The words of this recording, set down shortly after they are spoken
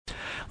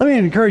Let me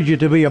encourage you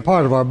to be a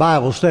part of our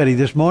Bible study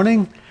this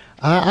morning.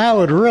 I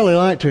would really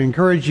like to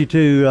encourage you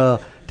to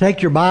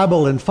take your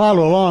Bible and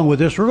follow along with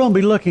this. We're going to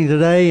be looking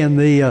today in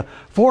the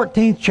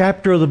 14th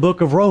chapter of the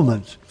book of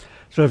Romans.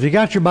 So if you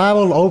got your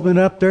Bible, open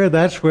up there.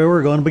 That's where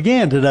we're going to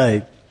begin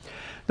today.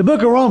 The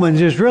book of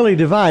Romans is really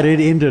divided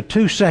into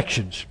two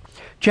sections.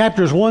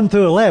 Chapters 1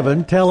 through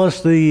 11 tell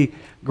us the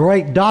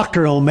great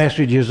doctrinal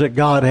messages that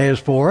God has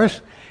for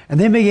us. And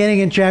then beginning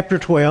in chapter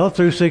 12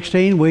 through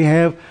 16, we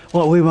have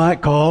what we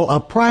might call a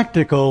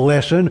practical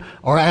lesson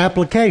or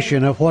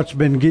application of what's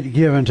been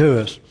given to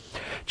us.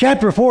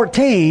 Chapter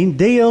 14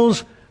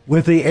 deals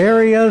with the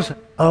areas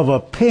of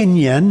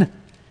opinion,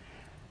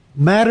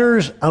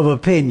 matters of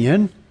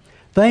opinion,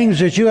 things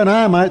that you and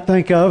I might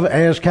think of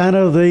as kind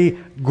of the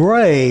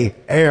gray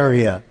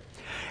area.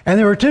 And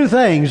there were two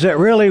things that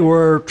really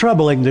were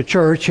troubling the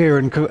church here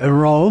in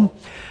Rome.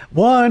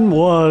 One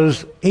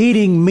was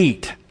eating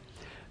meat.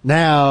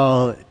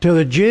 Now, to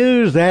the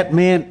Jews, that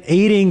meant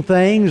eating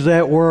things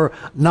that were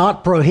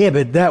not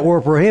prohibited, that were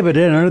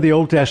prohibited under the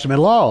Old Testament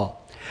law.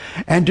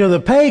 And to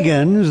the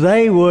pagans,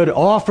 they would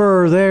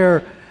offer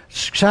their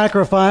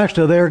sacrifice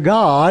to their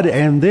God,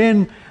 and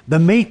then the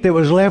meat that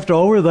was left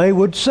over, they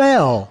would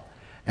sell.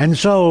 And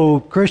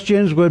so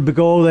Christians would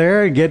go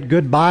there and get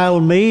good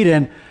bile meat,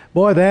 and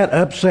boy, that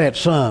upset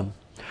some.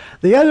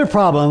 The other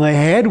problem they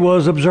had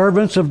was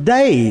observance of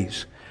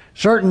days.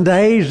 Certain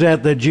days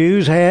that the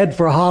Jews had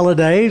for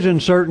holidays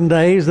and certain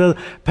days the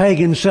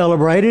pagans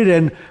celebrated,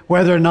 and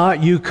whether or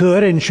not you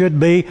could and should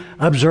be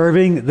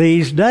observing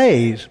these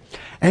days.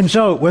 And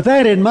so with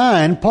that in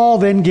mind, Paul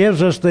then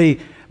gives us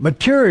the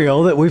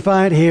material that we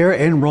find here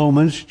in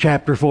Romans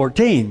chapter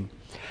 14.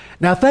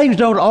 Now things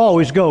don't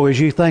always go as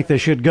you think they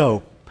should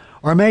go,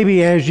 or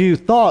maybe as you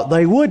thought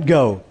they would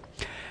go.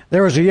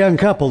 There was a young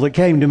couple that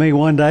came to me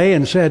one day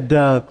and said,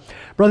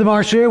 Brother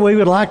Marcia, we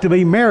would like to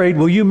be married.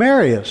 Will you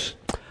marry us?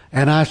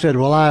 And I said,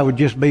 well, I would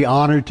just be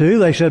honored to.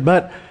 They said,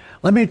 but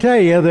let me tell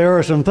you, there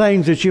are some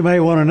things that you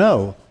may want to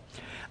know.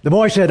 The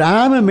boy said,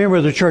 I'm a member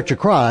of the Church of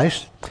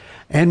Christ,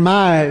 and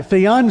my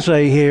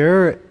fiance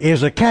here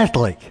is a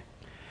Catholic.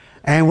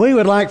 And we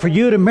would like for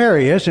you to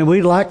marry us, and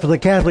we'd like for the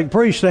Catholic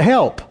priest to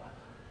help.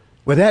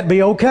 Would that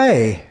be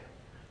okay?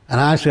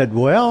 And I said,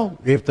 well,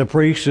 if the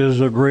priest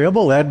is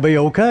agreeable, that'd be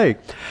okay.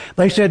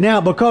 They said, now,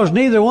 because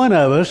neither one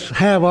of us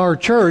have our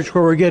church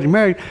where we're getting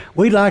married,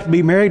 we'd like to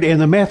be married in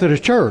the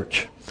Methodist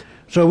Church.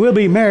 So we'll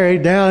be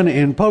married down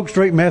in Polk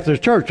Street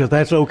Methodist Church, if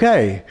that's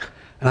okay.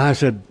 And I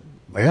said,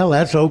 well,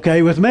 that's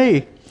okay with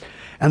me.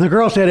 And the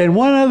girl said, and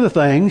one other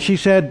thing, she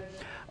said,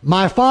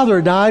 my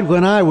father died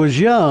when I was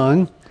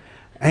young,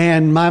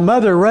 and my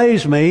mother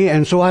raised me,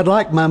 and so I'd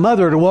like my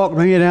mother to walk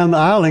me down the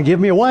aisle and give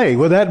me away.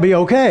 Would that be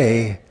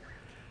okay?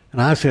 And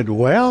I said,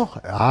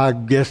 well, I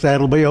guess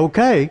that'll be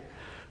okay.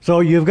 So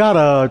you've got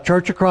a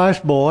Church of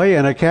Christ boy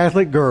and a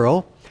Catholic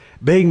girl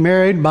being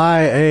married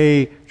by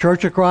a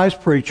Church of Christ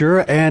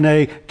preacher and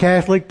a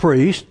Catholic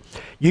priest.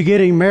 You're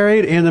getting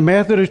married in the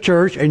Methodist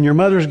Church and your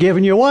mother's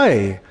giving you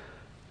away.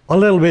 A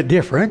little bit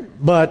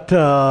different, but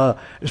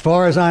as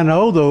far as I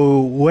know, the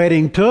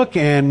wedding took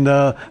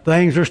and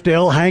things are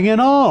still hanging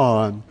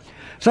on.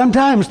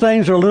 Sometimes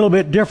things are a little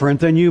bit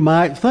different than you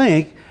might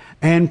think,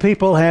 and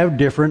people have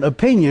different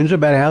opinions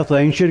about how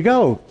things should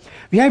go.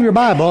 If you have your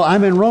Bible,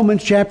 I'm in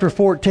Romans chapter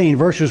 14,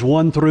 verses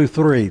 1 through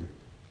 3.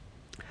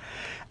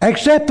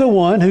 Except the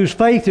one whose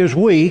faith is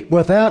weak,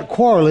 without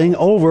quarreling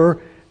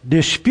over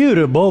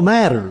disputable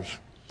matters.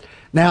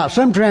 Now,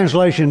 some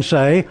translations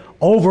say,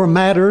 over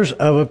matters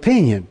of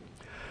opinion.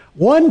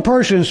 One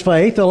person's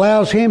faith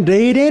allows him to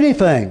eat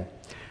anything,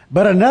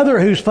 but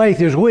another whose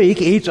faith is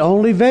weak eats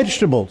only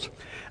vegetables.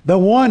 The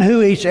one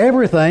who eats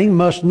everything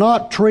must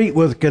not treat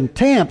with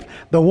contempt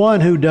the one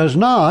who does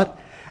not,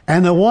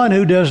 and the one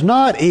who does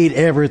not eat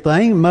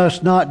everything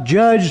must not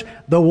judge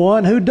the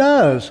one who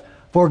does,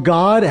 for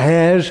God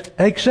has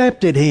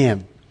accepted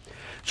him.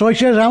 So he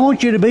says, I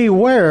want you to be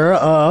aware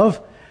of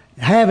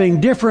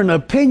having different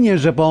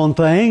opinions upon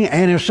things,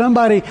 and if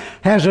somebody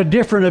has a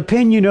different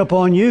opinion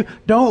upon you,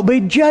 don't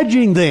be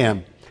judging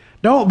them.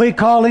 Don't be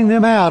calling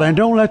them out, and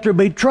don't let there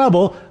be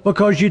trouble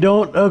because you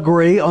don't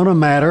agree on a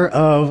matter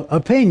of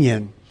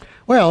opinion.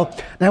 Well,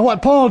 now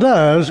what Paul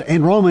does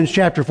in Romans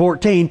chapter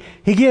 14,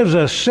 he gives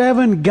us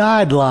 7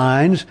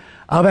 guidelines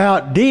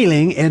about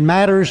dealing in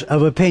matters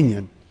of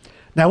opinion.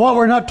 Now what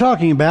we're not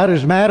talking about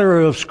is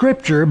matter of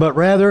Scripture, but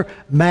rather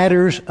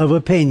matters of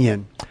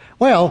opinion.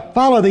 Well,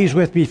 follow these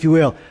with me if you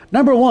will.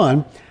 Number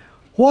 1,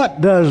 what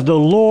does the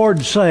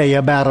Lord say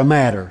about a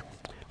matter?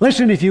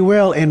 Listen, if you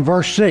will, in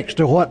verse 6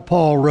 to what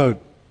Paul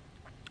wrote.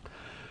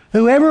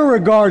 Whoever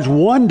regards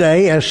one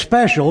day as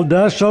special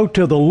does so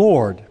to the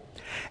Lord,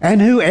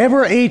 and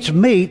whoever eats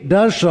meat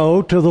does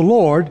so to the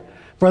Lord,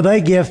 for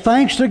they give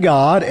thanks to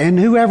God, and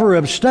whoever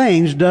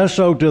abstains does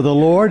so to the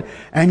Lord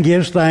and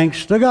gives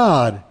thanks to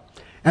God.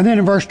 And then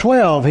in verse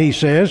 12 he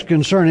says,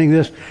 concerning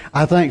this,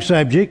 I think,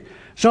 subject,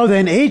 so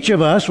then each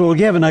of us will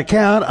give an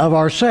account of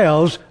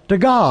ourselves to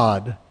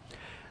God.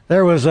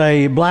 There was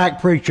a black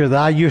preacher that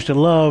I used to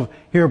love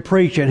hear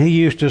preach, and he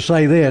used to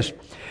say this.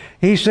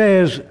 He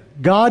says,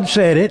 God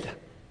said it,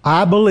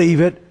 I believe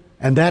it,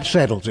 and that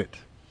settles it.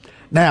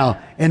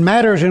 Now, in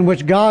matters in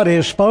which God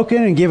has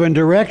spoken and given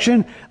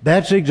direction,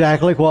 that's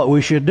exactly what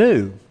we should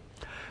do.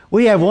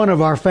 We have one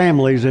of our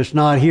families that's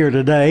not here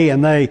today,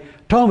 and they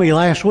told me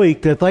last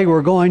week that they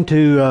were going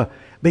to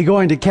be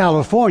going to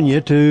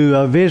California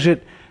to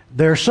visit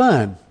their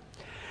son.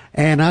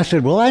 And I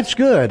said, well, that's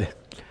good.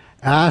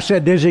 I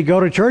said, does he go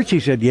to church? He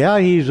said, yeah,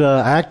 he's an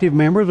active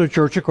member of the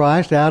Church of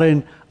Christ out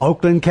in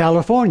Oakland,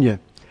 California.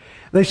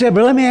 They said,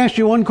 but let me ask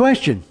you one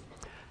question.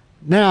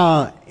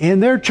 Now, in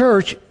their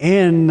church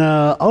in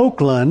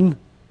Oakland,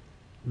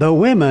 the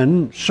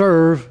women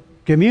serve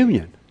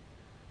communion.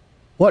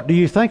 What do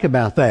you think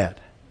about that?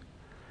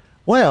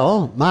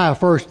 Well, my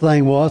first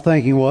thinking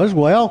was,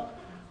 well,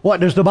 what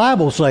does the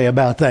Bible say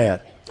about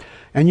that?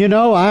 And you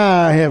know,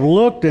 I have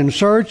looked and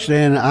searched,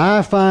 and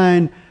I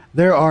find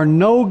there are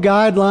no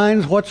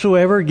guidelines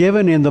whatsoever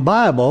given in the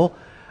Bible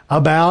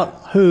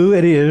about who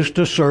it is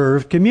to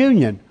serve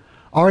communion,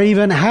 or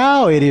even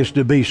how it is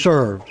to be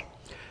served.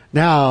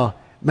 Now,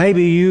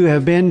 maybe you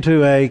have been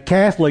to a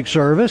Catholic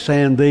service,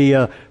 and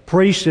the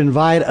priests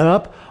invite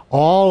up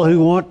all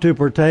who want to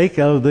partake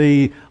of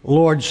the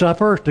Lord's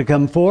Supper to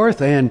come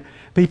forth, and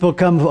people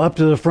come up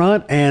to the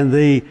front, and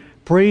the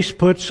priest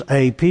puts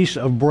a piece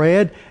of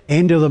bread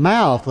into the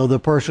mouth of the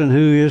person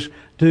who is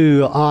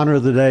to honor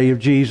the day of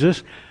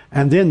Jesus,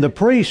 and then the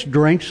priest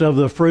drinks of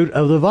the fruit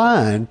of the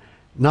vine,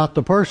 not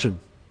the person.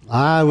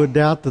 I would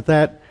doubt that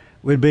that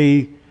would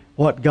be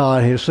what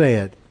God has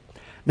said.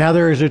 Now,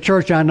 there is a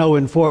church I know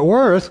in Fort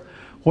Worth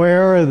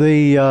where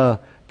the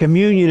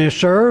communion is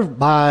served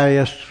by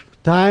a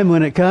time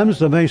when it comes.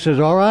 Somebody says,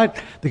 all right,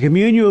 the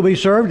communion will be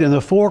served in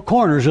the four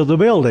corners of the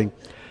building.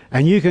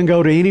 And you can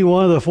go to any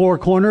one of the four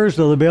corners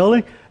of the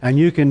building and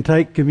you can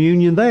take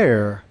communion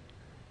there.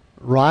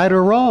 Right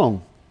or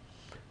wrong?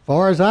 As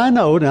far as I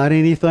know, not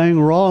anything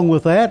wrong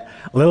with that.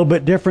 A little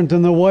bit different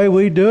than the way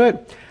we do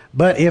it.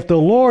 But if the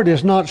Lord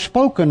has not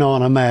spoken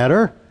on a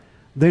matter,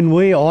 then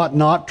we ought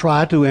not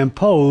try to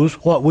impose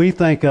what we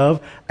think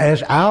of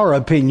as our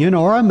opinion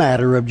or a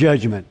matter of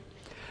judgment.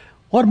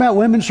 What about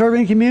women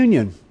serving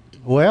communion?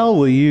 Well,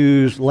 we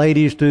use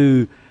ladies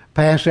to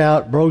pass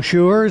out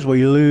brochures. We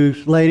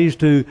use ladies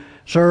to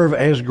serve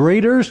as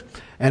greeters.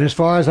 And as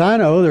far as I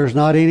know, there's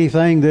not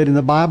anything that in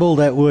the Bible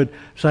that would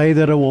say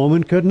that a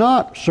woman could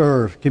not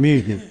serve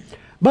communion.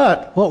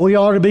 But what we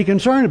ought to be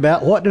concerned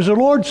about, what does the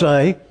Lord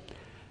say?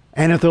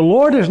 And if the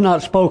Lord has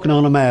not spoken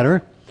on a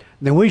matter,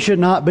 then we should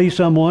not be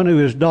someone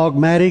who is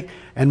dogmatic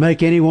and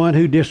make anyone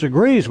who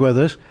disagrees with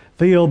us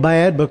feel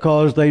bad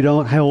because they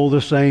don't hold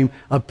the same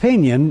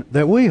opinion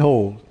that we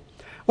hold.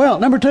 Well,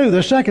 number two,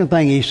 the second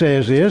thing he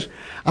says is,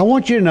 I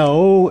want you to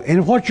know,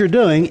 in what you're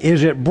doing,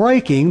 is it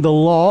breaking the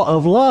law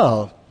of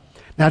love?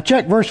 Now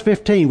check verse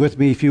 15 with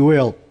me, if you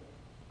will.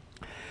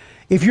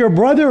 If your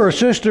brother or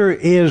sister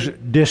is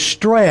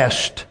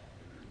distressed,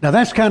 now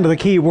that's kind of the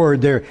key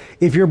word there.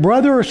 If your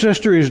brother or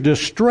sister is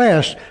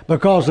distressed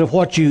because of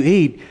what you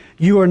eat,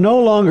 you are no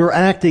longer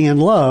acting in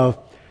love.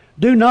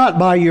 Do not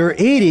by your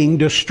eating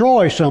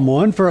destroy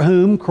someone for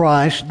whom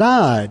Christ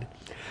died.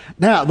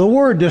 Now, the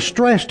word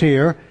distressed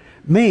here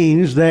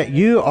means that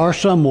you are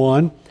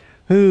someone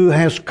who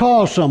has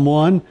caused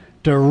someone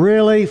to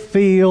really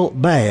feel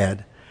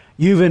bad.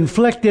 You've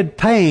inflicted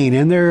pain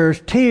and there's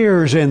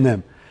tears in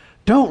them.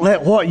 Don't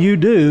let what you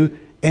do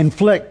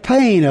inflict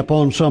pain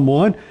upon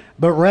someone,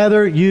 but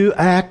rather you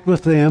act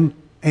with them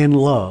in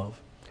love.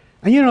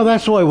 And you know,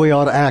 that's the way we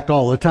ought to act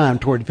all the time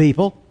toward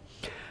people.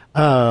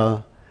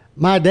 My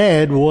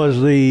dad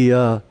was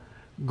the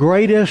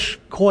greatest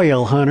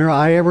quail hunter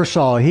I ever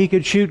saw. He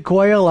could shoot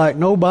quail like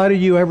nobody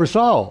you ever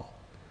saw.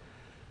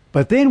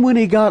 But then when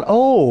he got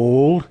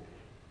old,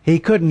 he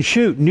couldn't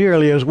shoot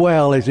nearly as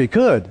well as he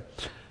could.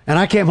 And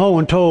I came home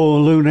and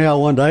told Lou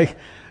Nell one day,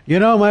 you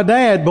know, my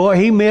dad, boy,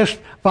 he missed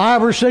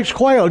 5 or 6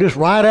 quail just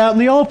right out in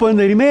the open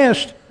that he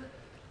missed.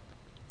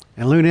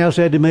 And Lou Nell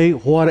said to me,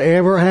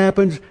 whatever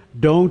happens,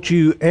 don't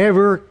you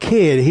ever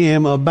kid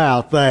him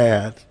about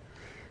that.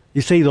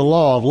 You see, the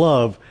law of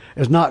love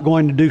is not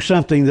going to do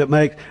something that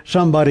makes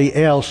somebody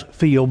else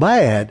feel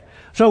bad.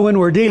 So when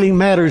we're dealing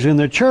matters in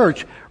the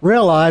church,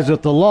 realize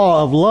that the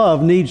law of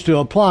love needs to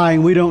apply,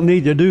 and we don't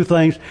need to do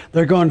things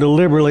that are going to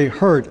deliberately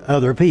hurt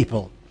other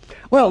people.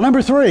 Well,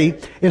 number 3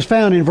 is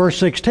found in verse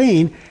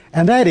 16,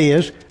 and that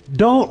is,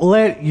 don't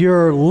let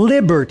your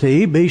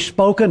liberty be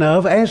spoken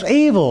of as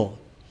evil.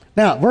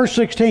 Now, verse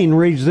 16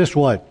 reads this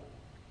way.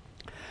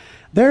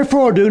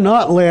 Therefore, do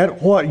not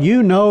let what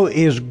you know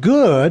is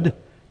good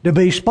to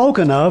be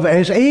spoken of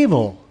as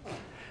evil.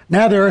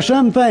 Now, there are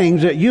some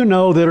things that you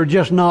know that are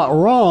just not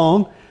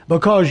wrong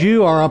because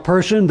you are a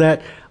person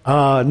that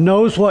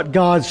knows what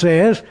God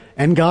says,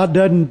 and God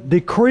doesn't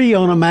decree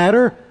on a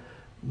matter.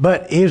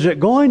 But is it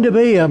going to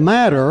be a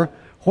matter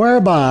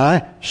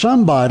whereby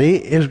somebody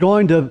is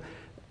going to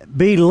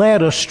be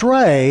led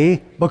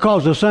astray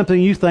because of something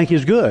you think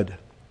is good?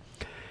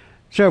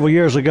 Several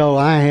years ago,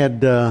 I had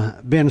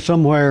been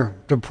somewhere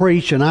to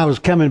preach, and I was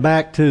coming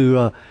back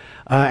to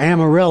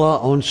Amarillo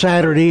on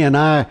Saturday, and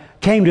I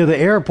came to the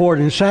airport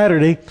on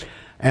Saturday,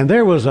 and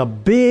there was a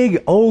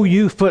big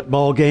OU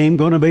football game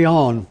going to be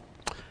on.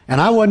 And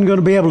I wasn't going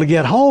to be able to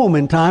get home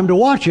in time to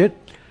watch it,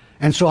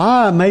 and so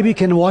I maybe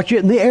can watch it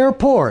in the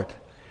airport.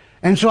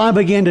 And so I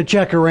began to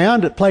check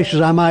around at places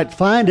I might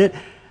find it,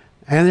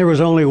 and there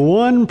was only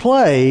one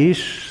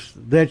place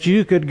that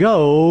you could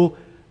go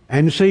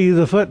and see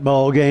the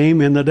football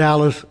game in the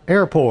Dallas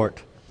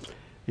airport.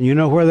 And you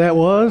know where that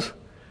was?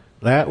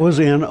 That was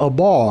in a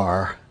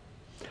bar.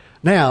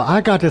 Now,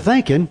 I got to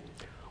thinking,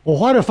 well,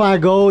 what if I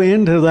go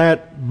into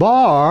that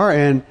bar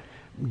and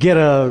get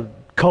a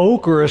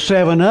Coke or a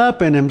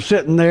 7-Up and am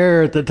sitting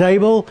there at the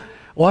table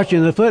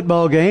watching the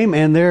football game,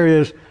 and there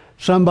is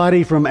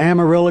somebody from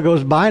Amarillo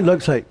goes by and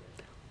looks like,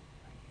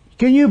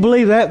 can you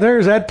believe that?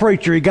 There's that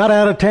preacher. He got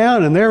out of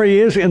town, and there he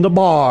is in the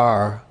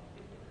bar.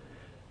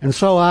 And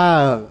so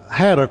I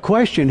had a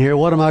question here.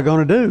 What am I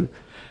going to do?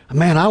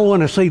 Man, I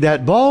want to see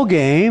that ball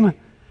game,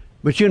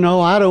 but you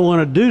know, I don't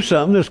want to do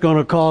something that's going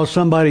to cause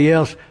somebody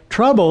else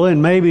trouble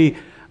and maybe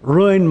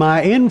ruin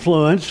my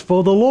influence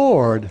for the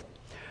Lord.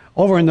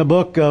 Over in the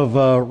book of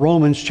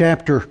Romans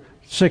chapter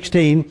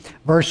 16,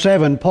 verse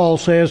 7, Paul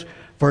says,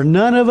 "For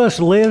none of us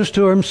lives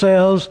to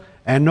himself,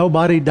 and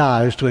nobody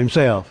dies to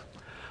himself."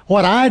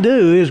 What I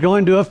do is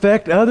going to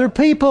affect other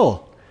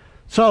people.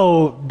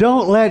 So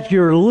don't let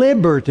your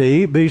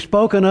liberty be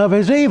spoken of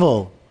as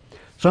evil.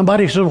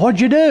 Somebody says, "What'd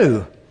you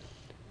do?"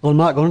 Well, I'm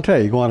not going to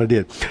tell you what I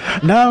did.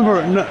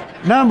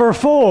 Number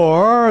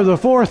four, the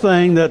fourth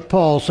thing that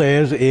Paul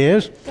says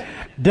is,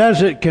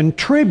 does it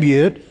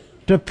contribute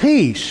to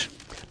peace?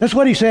 That's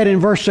what he said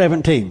in verse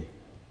 17.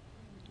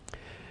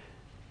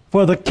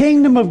 "For the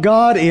kingdom of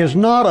God is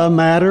not a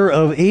matter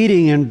of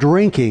eating and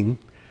drinking,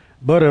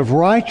 but of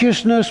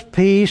righteousness,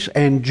 peace,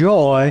 and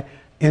joy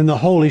in the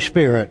Holy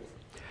Spirit."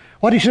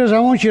 What he says, I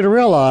want you to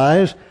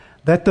realize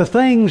that the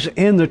things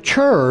in the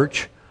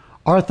church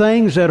are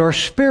things that are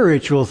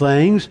spiritual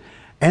things,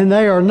 and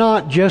they are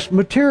not just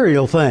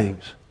material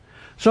things.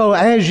 So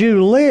as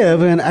you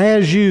live and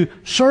as you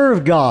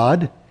serve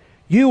God,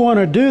 you want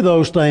to do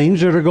those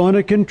things that are going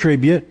to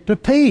contribute to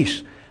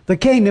peace. The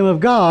kingdom of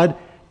God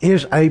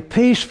is a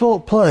peaceful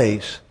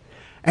place.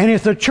 And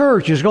if the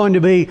church is going to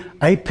be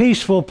a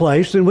peaceful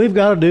place, then we've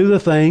got to do the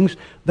things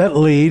that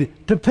lead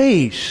to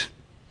peace.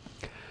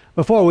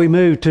 Before we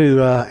moved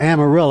to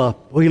Amarillo,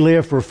 we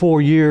lived for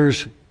 4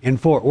 years in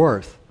Fort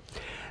Worth.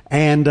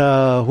 And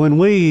when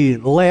we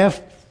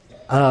left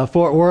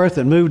Fort Worth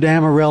and moved to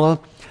Amarillo,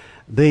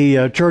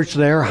 the church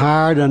there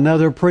hired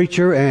another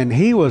preacher, and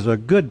he was a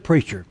good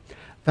preacher.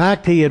 In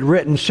fact, he had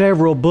written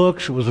several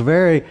books, was a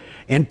very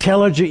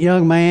intelligent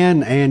young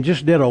man, and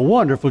just did a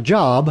wonderful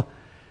job.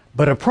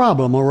 But a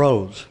problem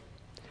arose.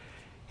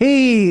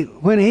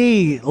 When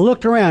he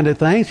looked around at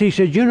things, he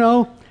said, you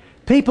know,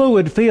 people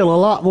would feel a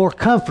lot more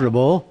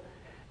comfortable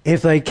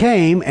if they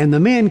came, and the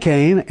men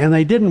came, and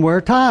they didn't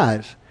wear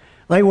ties.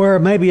 They wear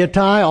maybe a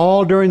tie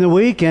all during the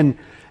week, and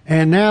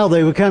now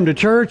they would come to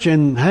church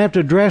and have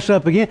to dress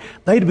up again.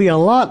 They'd be a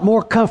lot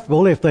more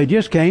comfortable if they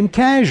just came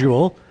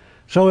casual.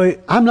 So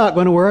I'm not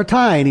going to wear a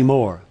tie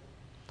anymore.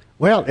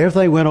 Well,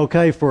 everything went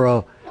okay for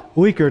a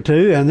week or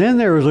two, and then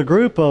there was a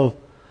group of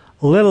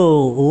little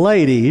old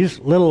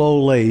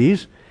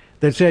ladies,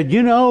 that said,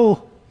 you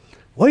know,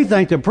 we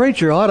think the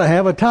preacher ought to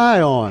have a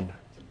tie on.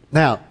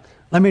 Now,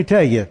 let me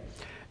tell you,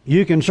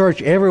 you can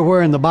search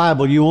everywhere in the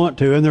Bible you want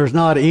to, and there's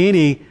not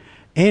any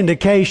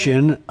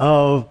indication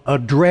of a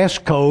dress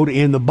code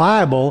in the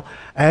Bible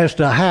as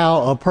to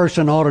how a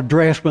person ought to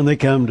dress when they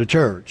come to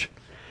church.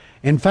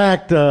 In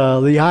fact,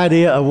 the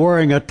idea of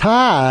wearing a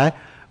tie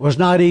was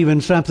not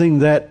even something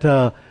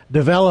that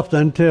developed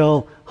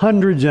until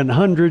hundreds and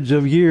hundreds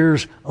of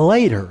years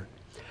later.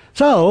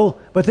 So,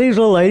 but these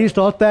little ladies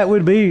thought that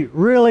would be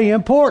really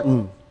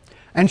important.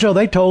 And so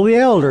they told the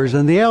elders,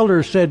 and the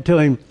elders said to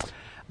him,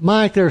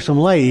 Mike, there's some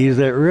ladies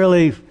that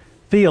really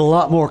feel a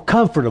lot more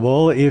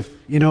comfortable if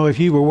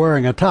you were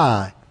wearing a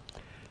tie.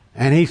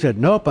 And he said,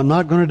 nope, I'm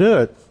not going to do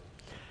it.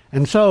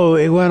 And so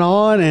it went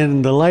on,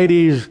 and the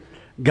ladies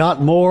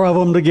got more of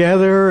them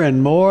together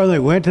and more. They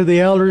went to the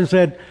elders and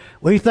said,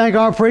 we think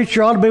our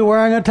preacher ought to be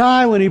wearing a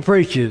tie when he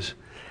preaches.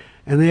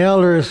 And the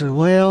elders said,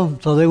 well,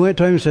 so they went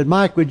to him and said,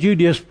 Mike, would you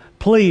just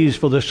please,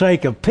 for the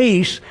sake of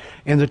peace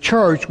in the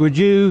church, would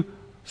you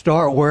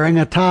start wearing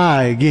a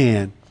tie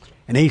again?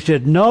 And he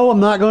said, no, I'm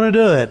not going to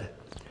do it.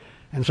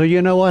 And so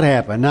you know what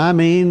happened. I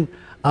mean,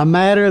 a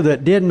matter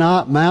that did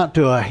not mount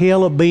to a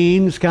hill of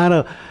beans kind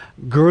of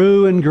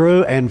grew and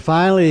grew, and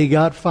finally he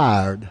got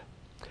fired.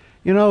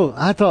 You know,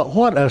 I thought,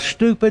 what a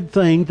stupid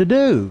thing to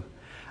do.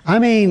 I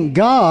mean,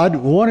 God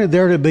wanted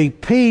there to be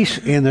peace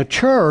in the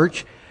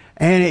church,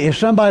 and if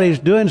somebody's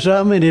doing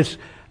something and it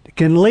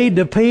can lead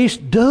to peace,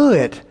 do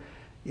it.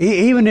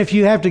 Even if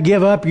you have to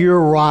give up your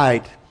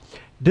right,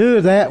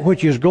 do that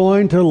which is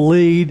going to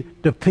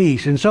lead to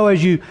peace. And so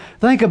as you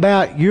think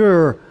about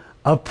your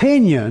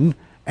opinion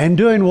and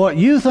doing what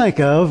you think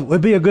of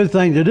would be a good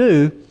thing to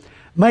do,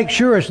 make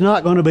sure it's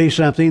not going to be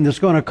something that's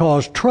going to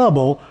cause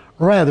trouble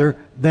rather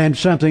than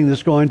something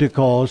that's going to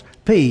cause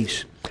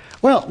peace.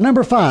 Well,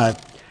 number 5,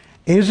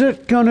 is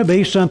it going to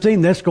be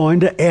something that's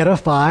going to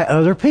edify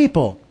other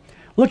people?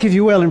 Look, if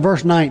you will, in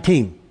verse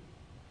 19.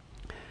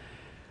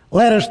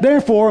 Let us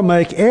therefore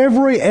make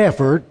every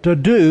effort to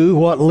do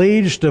what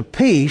leads to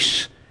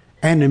peace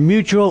and to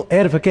mutual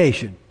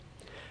edification.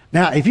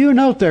 Now, if you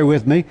note there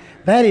with me,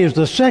 that is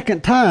the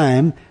second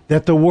time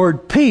that the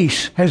word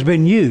peace has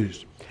been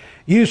used.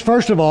 Used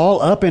first of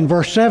all up in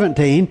verse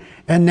 17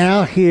 and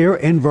now here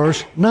in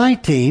verse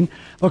 19,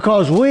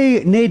 because we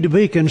need to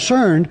be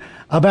concerned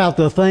about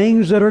the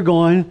things that are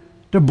going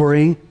to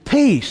bring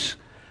peace.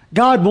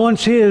 God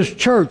wants His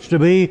church to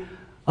be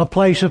a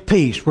place of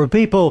peace where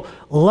people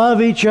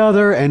love each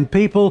other and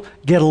people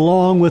get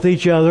along with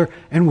each other,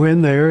 and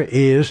when there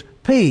is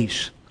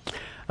peace.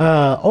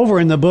 Over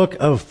in the book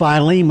of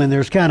Philemon,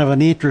 there's kind of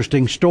an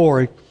interesting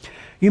story.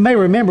 You may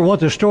remember what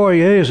the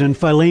story is in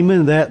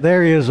Philemon, that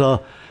there is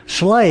a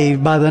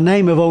slave by the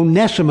name of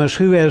Onesimus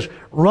who has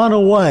run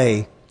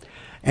away.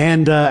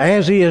 And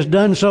as he has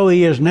done so,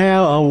 he is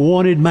now a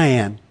wanted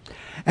man.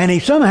 And he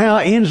somehow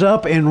ends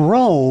up in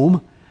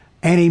Rome,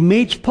 and he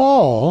meets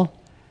Paul,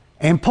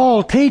 and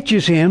Paul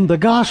teaches him the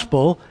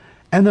gospel,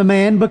 and the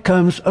man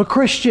becomes a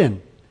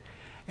Christian.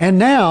 And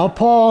now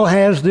Paul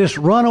has this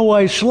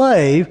runaway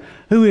slave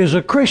who is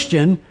a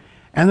Christian,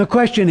 and the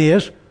question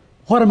is,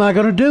 what am I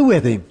going to do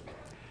with him?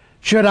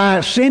 Should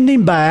I send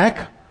him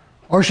back,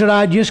 or should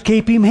I just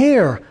keep him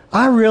here?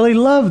 I really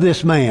love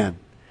this man.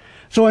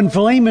 So in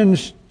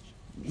Philemon's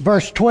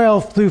verse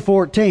 12 through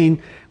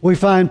 14, we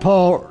find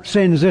Paul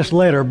sends this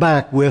letter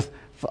back with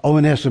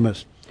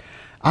Onesimus.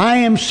 I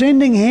am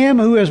sending him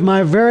who is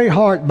my very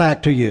heart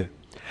back to you.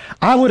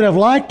 I would have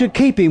liked to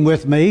keep him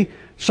with me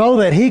so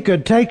that he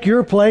could take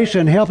your place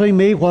in helping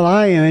me while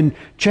I am in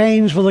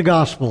chains for the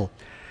gospel.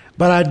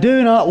 But I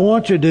do not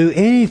want to do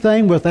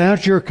anything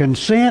without your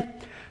consent,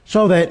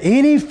 so that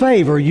any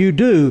favor you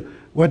do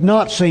would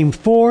not seem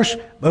forced,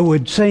 but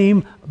would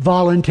seem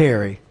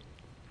voluntary.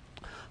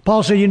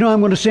 Paul said, I'm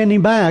going to send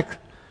him back.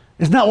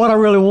 It's not what I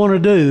really want to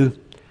do,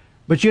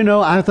 but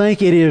I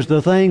think it is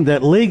the thing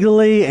that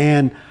legally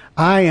and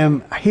I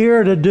am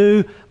here to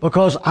do,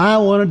 because I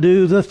want to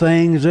do the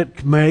things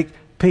that make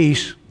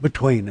peace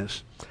between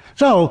us.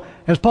 So,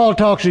 as Paul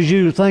talks as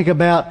you think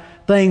about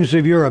things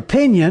of your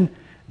opinion,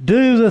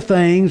 do the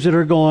things that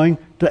are going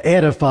to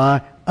edify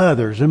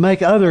others and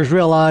make others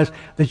realize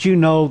that you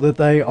know that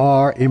they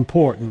are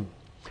important.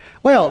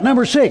 Well,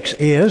 number 6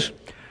 is,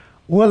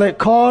 will it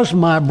cause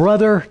my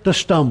brother to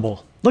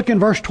stumble? Look in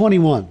verse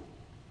 21.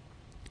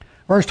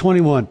 Verse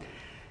 21.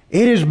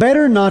 It is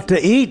better not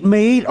to eat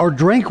meat or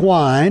drink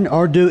wine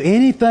or do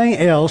anything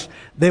else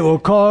that will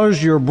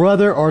cause your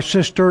brother or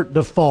sister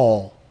to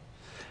fall.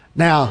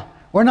 Now,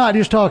 we're not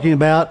just talking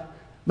about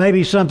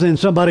maybe something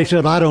somebody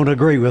said, I don't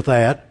agree with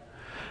that.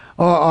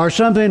 Or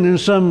something in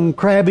some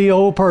crabby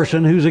old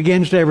person who's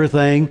against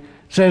everything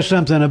says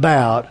something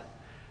about.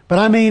 But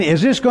I mean,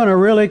 is this going to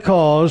really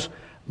cause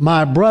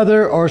my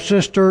brother or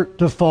sister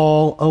to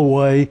fall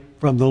away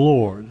from the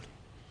Lord?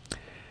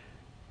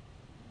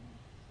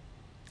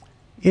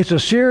 It's a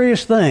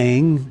serious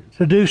thing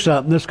to do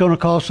something that's going to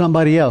cause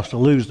somebody else to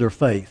lose their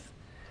faith.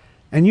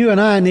 And you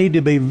and I need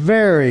to be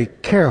very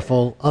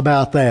careful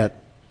about that.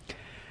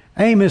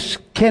 Amos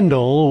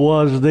Kendall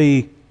was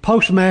the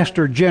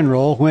Postmaster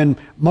General when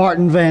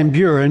Martin Van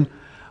Buren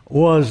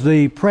was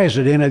the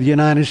President of the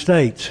United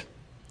States.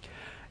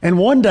 And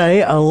one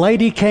day a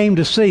lady came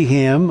to see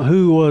him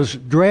who was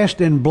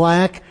dressed in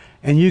black,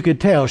 and you could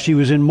tell she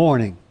was in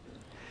mourning.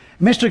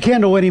 Mr.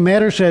 Kendall, when he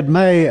met her, said,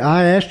 "May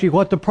I ask you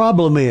what the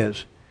problem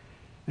is?"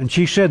 And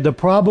she said, "The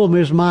problem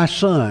is my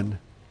son.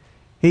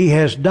 He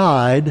has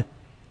died,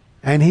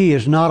 and he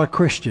is not a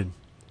Christian.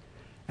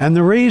 And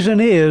the reason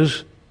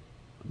is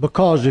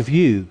because of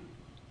you."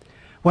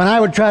 When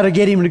I would try to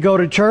get him to go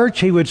to church,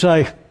 he would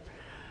say,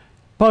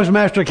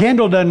 "Postmaster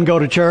Kendall doesn't go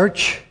to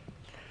church."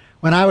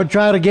 When I would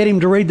try to get him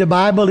to read the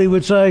Bible, he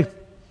would say,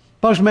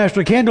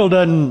 "Postmaster Kendall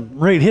doesn't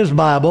read his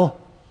Bible."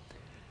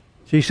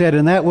 She said,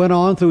 and that went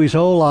on through his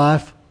whole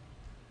life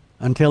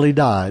until he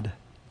died.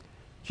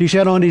 She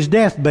said on his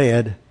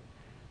deathbed,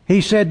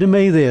 he said to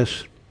me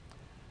this,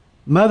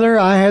 "Mother,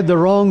 I had the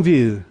wrong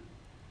view.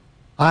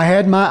 I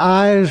had my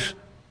eyes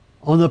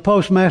on the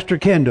Postmaster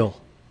Kendall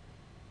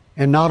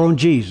and not on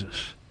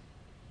Jesus,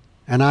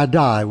 and I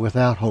die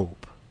without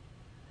hope."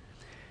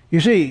 You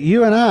see,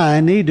 you and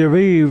I need to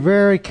be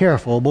very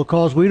careful,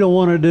 because we don't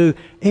want to do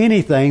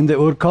anything that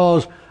would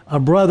cause a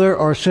brother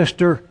or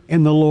sister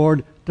in the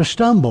Lord to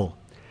stumble.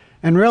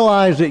 And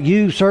realize that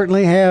you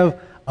certainly have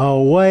a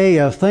way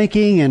of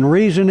thinking and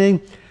reasoning,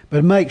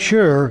 but make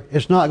sure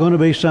it's not going to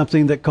be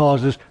something that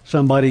causes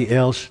somebody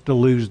else to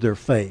lose their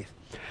faith.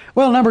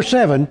 Well, number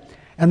 7,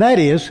 and that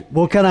is,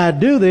 well, can I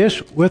do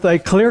this with a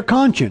clear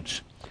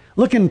conscience?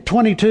 Look in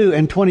 22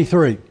 and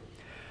 23.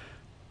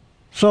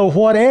 So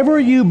whatever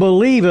you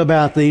believe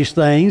about these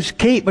things,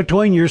 keep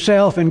between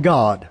yourself and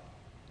God.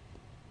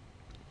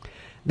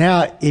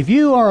 Now, if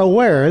you are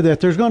aware that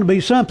there's going to be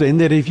something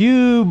that if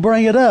you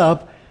bring it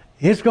up,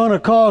 it's going to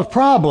cause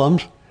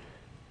problems,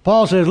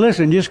 Paul says,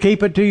 listen, just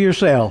keep it to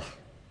yourself.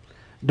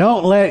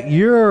 Don't let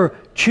your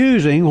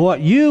choosing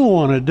what you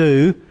want to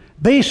do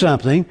be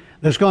something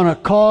that's going to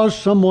cause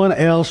someone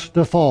else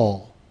to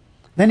fall.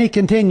 Then he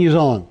continues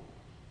on.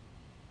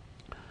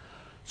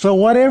 So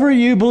whatever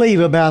you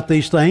believe about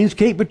these things,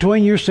 keep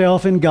between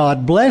yourself and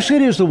God. Blessed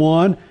is the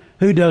one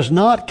who does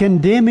not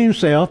condemn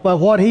himself by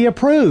what he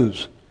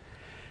approves.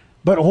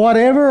 But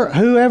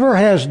whoever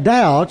has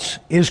doubts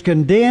is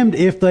condemned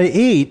if they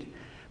eat,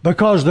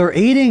 because their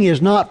eating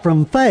is not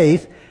from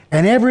faith,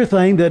 and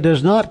everything that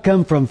does not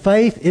come from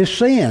faith is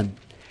sin.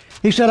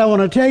 He said, I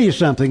want to tell you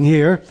something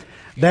here,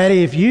 that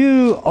if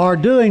you are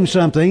doing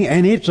something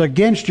and it's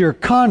against your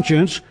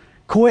conscience,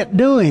 quit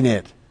doing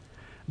it.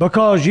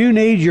 Because you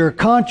need your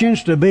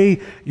conscience to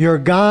be your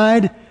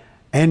guide,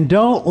 and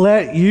don't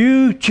let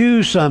you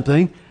choose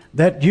something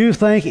that you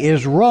think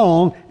is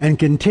wrong and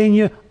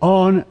continue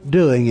on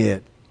doing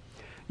it.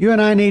 You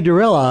and I need to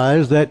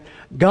realize that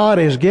God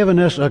has given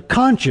us a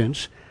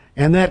conscience,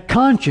 and that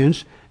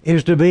conscience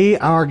is to be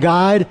our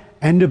guide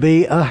and to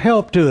be a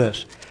help to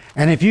us.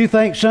 And if you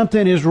think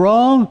something is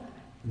wrong,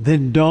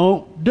 then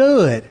don't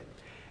do it.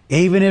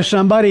 Even if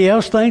somebody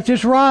else thinks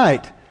it's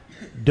right,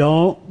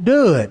 don't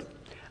do it.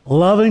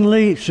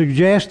 Lovingly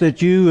suggest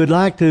that you would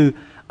like to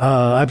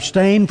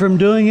abstain from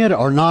doing it,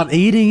 or not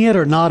eating it,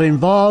 or not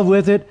involved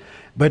with it,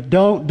 but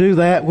don't do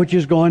that which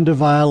is going to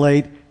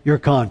violate your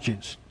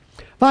conscience.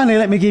 Finally,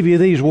 let me give you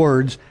these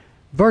words,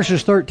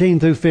 verses 13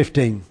 through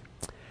 15.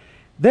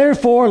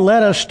 Therefore,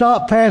 let us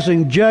stop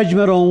passing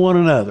judgment on one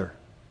another.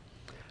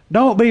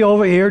 Don't be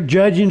over here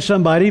judging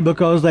somebody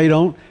because they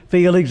don't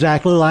feel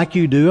exactly like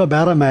you do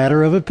about a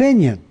matter of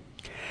opinion.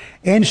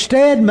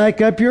 Instead,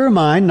 make up your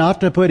mind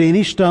not to put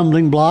any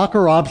stumbling block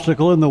or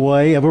obstacle in the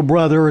way of a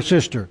brother or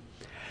sister.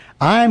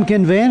 I am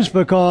convinced,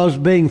 because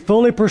being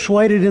fully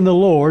persuaded in the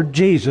Lord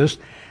Jesus,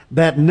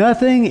 that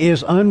nothing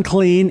is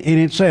unclean in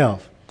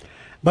itself.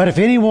 But if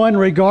anyone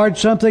regards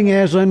something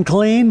as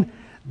unclean,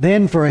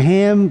 then for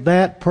him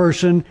that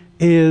thing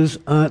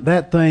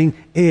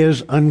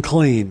is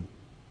unclean.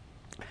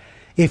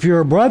 If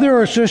your brother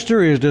or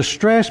sister is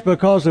distressed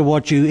because of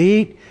what you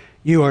eat,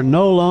 you are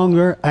no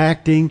longer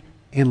acting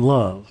in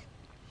love.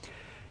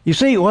 You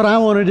see, what I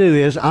want to do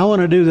is, I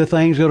want to do the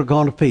things that are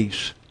going to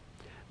peace.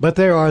 But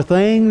there are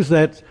things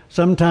that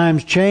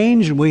sometimes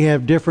change, and we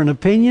have different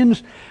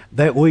opinions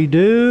that we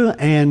do,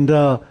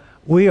 and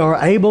we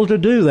are able to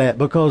do that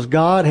because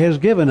God has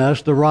given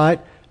us the right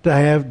to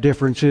have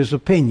differences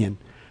of opinion.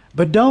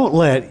 But don't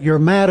let your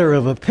matter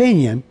of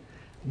opinion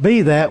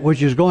be that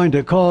which is going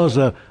to cause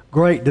a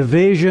great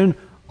division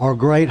or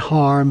great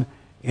harm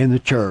in the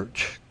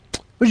church.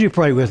 Would you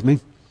pray with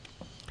me?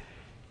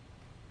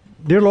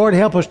 Dear Lord,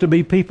 help us to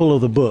be people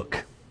of the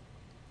book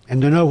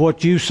and to know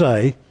what you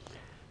say.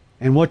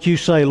 And what you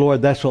say,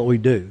 Lord, that's what we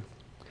do.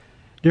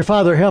 Dear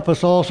Father, help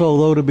us also,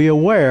 though, to be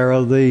aware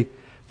of the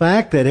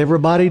fact that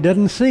everybody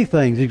doesn't see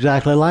things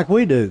exactly like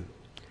we do.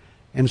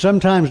 And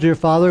sometimes, dear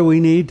Father, we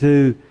need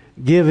to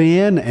give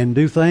in and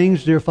do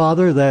things, dear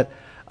Father, that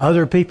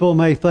other people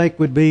may think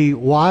would be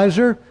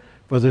wiser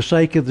for the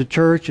sake of the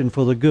church and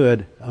for the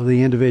good of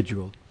the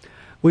individual.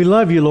 We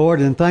love you,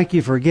 Lord, and thank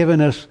you for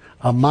giving us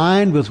a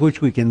mind with which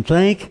we can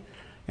think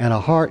and a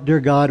heart, dear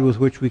God, with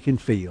which we can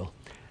feel.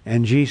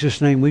 In Jesus'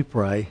 name we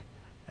pray.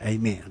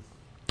 Amen.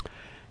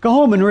 Go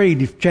home and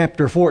read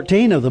chapter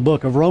 14 of the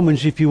book of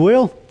Romans, if you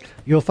will.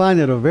 You'll find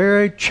it a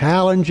very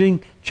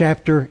challenging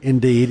chapter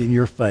indeed in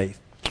your faith.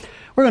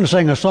 We're going to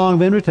sing a song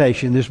of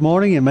invitation this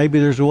morning, and maybe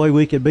there's a way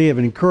we could be of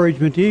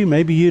encouragement to you.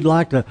 Maybe you'd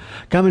like to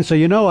come and say,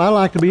 you know, I'd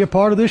like to be a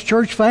part of this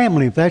church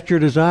family. If that's your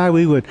desire,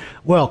 we would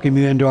welcome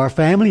you into our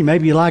family.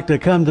 Maybe you'd like to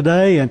come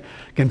today and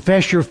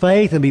confess your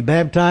faith and be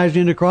baptized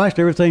into Christ.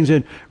 Everything's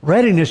in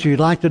readiness if you'd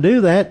like to do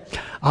that.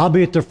 I'll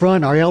be at the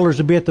front. Our elders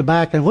will be at the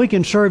back. And if we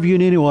can serve you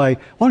in any way,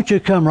 why don't you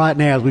come right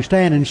now as we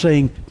stand and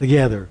sing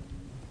together.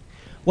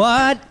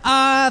 What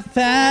a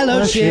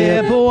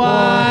fellowship,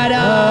 what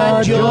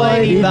a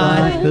joy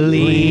divine,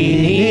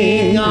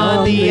 leaning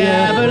on the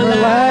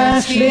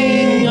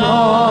everlasting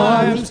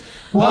arms.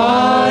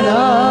 What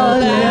a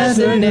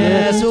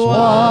blessedness,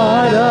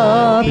 what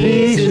a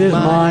peace is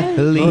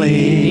mine,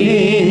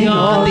 leaning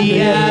on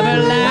the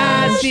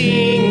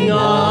everlasting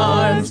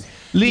arms.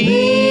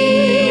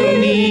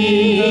 Leaning,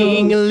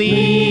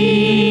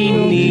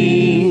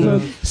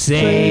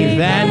 safe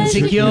and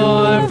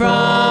secure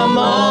from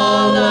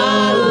all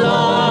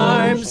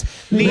alarms.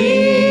 Leaning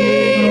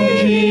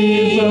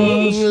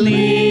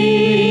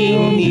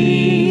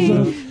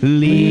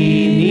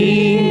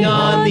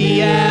on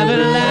the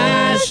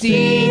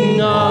everlasting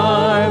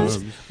arms.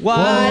 What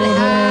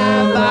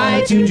have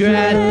I to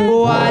dread?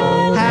 What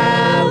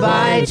have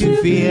I to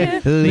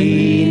fear?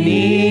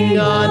 Leaning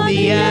on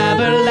the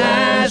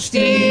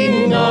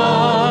everlasting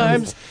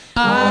arms.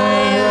 I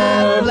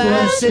have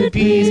blessed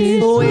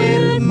peace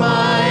with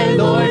my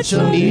Lord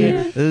so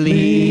near,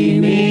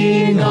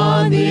 leaning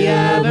on the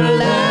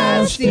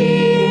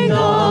everlasting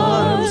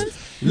arms.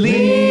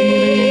 Leaning,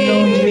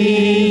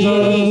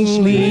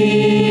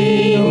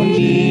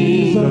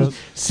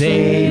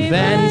 safe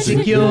and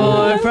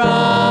secure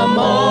from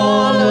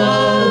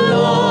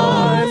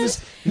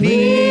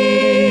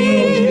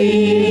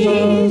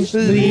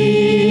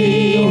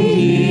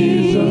redeemed. He